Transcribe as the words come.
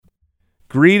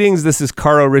Greetings, this is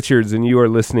Carl Richards, and you are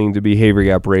listening to Behavior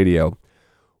Gap Radio.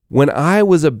 When I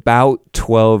was about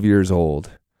 12 years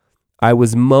old, I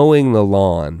was mowing the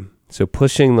lawn, so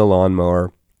pushing the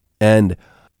lawnmower, and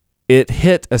it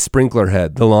hit a sprinkler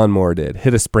head. The lawnmower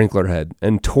hit a sprinkler head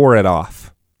and tore it off.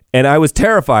 And I was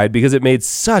terrified because it made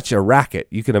such a racket.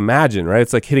 You can imagine, right?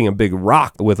 It's like hitting a big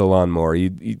rock with a lawnmower.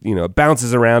 You know, it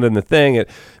bounces around in the thing.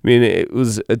 It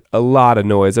was a lot of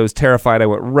noise. I was terrified. I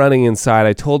went running inside.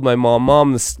 I told my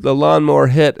mom, the lawnmower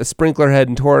hit a sprinkler head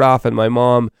and tore it off. And my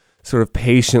mom sort of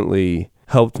patiently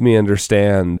helped me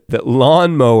understand that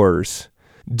lawnmowers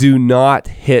do not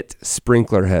hit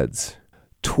sprinkler heads.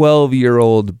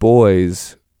 12-year-old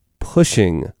boys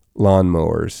pushing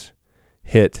lawnmowers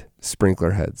hit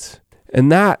sprinkler heads.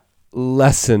 And that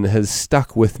lesson has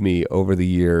stuck with me over the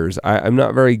years. I'm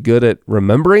not very good at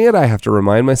remembering it. I have to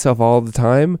remind myself all the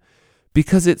time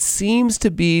because it seems to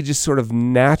be just sort of a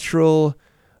natural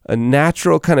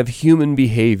kind of human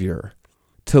behavior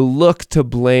to look to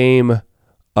blame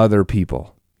other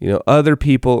people, other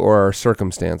people or our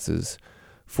circumstances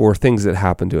for things that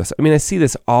happen to us. I mean, I see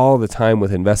this all the time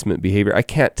with investment behavior. I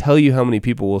can't tell you how many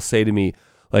people will say to me,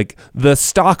 like, the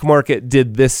stock market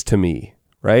did this to me,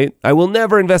 right? I will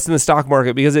never invest in the stock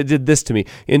market because it did this to me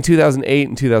in 2008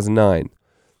 and 2009.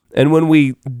 And when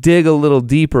we dig a little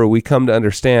deeper, we come to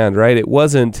understand, right? It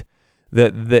wasn't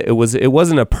it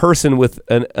wasn't a person with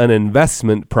an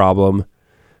investment problem.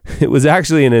 It was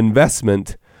actually an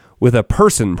investment with a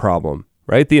person problem,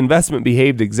 right? The investment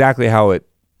behaved exactly how it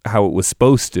was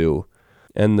supposed to,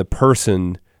 and the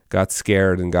person got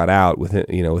scared and got out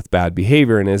with bad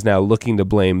behavior and is now looking to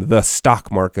blame the stock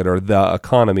market or the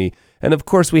economy. And of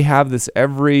course, we have this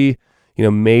every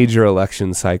major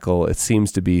election cycle. It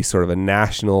seems to be sort of a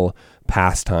national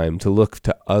pastime to look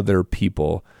to other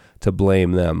people to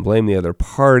blame them, blame the other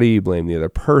party, blame the other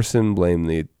person,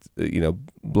 blame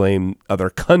other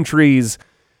countries,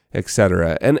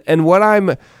 etc. And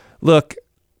look,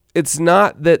 it's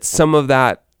not that some of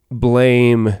that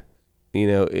blame.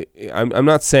 I'm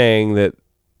not saying that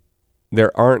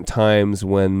there aren't times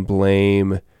when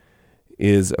blame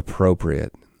is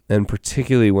appropriate, and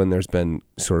particularly when there's been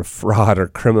sort of fraud or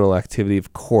criminal activity,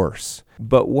 of course.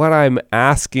 But what I'm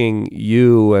asking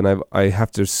you, and I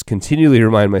have to continually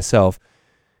remind myself,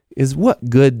 is what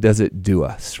good does it do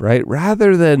us, right?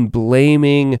 Rather than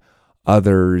blaming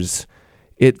others,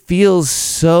 it feels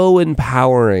so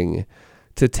empowering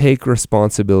to take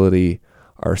responsibility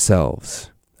ourselves.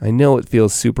 I know it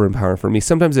feels super empowering for me.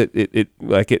 Sometimes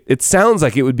it sounds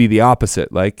like it would be the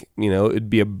opposite. Like, it'd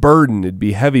be a burden, it'd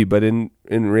be heavy, but in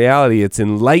reality, it's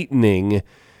enlightening,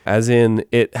 as in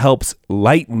it helps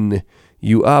lighten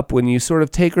you up when you sort of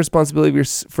take responsibility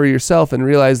for yourself and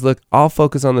realize, look, I'll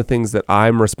focus on the things that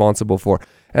I'm responsible for.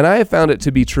 And I have found it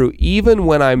to be true even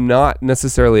when I'm not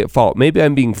necessarily at fault. Maybe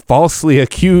I'm being falsely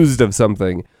accused of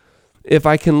something. If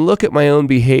I can look at my own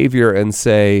behavior and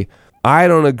say, I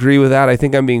don't agree with that. I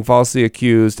think I'm being falsely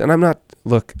accused. And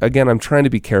I'm trying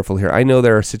to be careful here. I know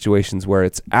there are situations where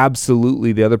it's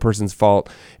absolutely the other person's fault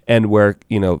and where,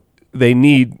 they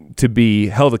need to be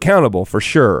held accountable for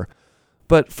sure.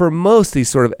 But for most these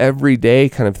sort of everyday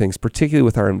kind of things, particularly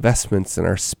with our investments and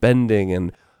our spending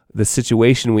and the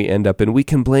situation we end up in, we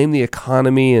can blame the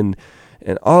economy and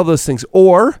all those things.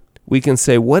 Or we can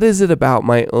say, what is it about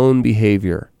my own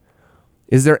behavior?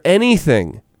 Is there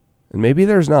anything, and maybe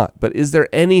there's not, but is there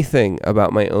anything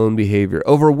about my own behavior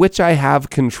over which I have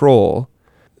control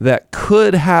that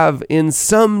could have in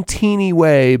some teeny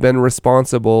way been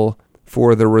responsible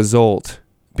for the result?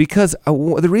 Because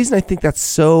the reason I think that's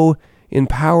so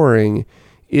empowering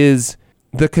is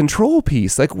the control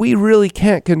piece. Like, we really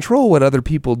can't control what other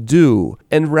people do.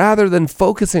 And rather than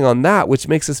focusing on that, which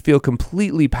makes us feel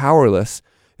completely powerless,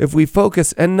 if we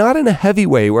focus, and not in a heavy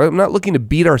way, where I'm not looking to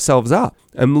beat ourselves up.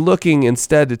 I'm looking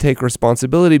instead to take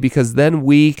responsibility, because then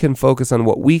we can focus on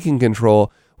what we can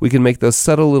control. We can make those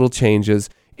subtle little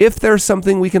changes if there's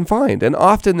something we can find. And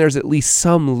often there's at least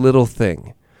some little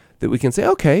thing that we can say,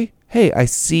 okay, hey, I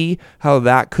see how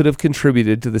that could have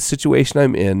contributed to the situation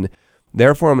I'm in.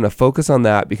 Therefore, I'm going to focus on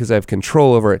that because I have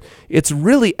control over it. It's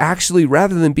really actually,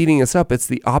 rather than beating us up, it's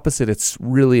the opposite. It's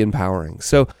really empowering.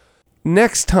 So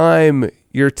next time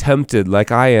you're tempted,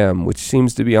 like I am, which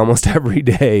seems to be almost every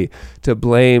day, to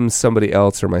blame somebody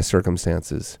else or my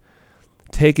circumstances,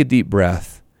 take a deep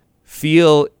breath.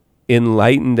 Feel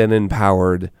enlightened and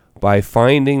empowered by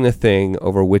finding the thing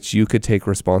over which you could take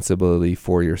responsibility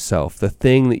for yourself, the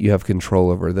thing that you have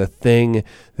control over, the thing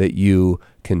that you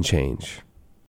can change.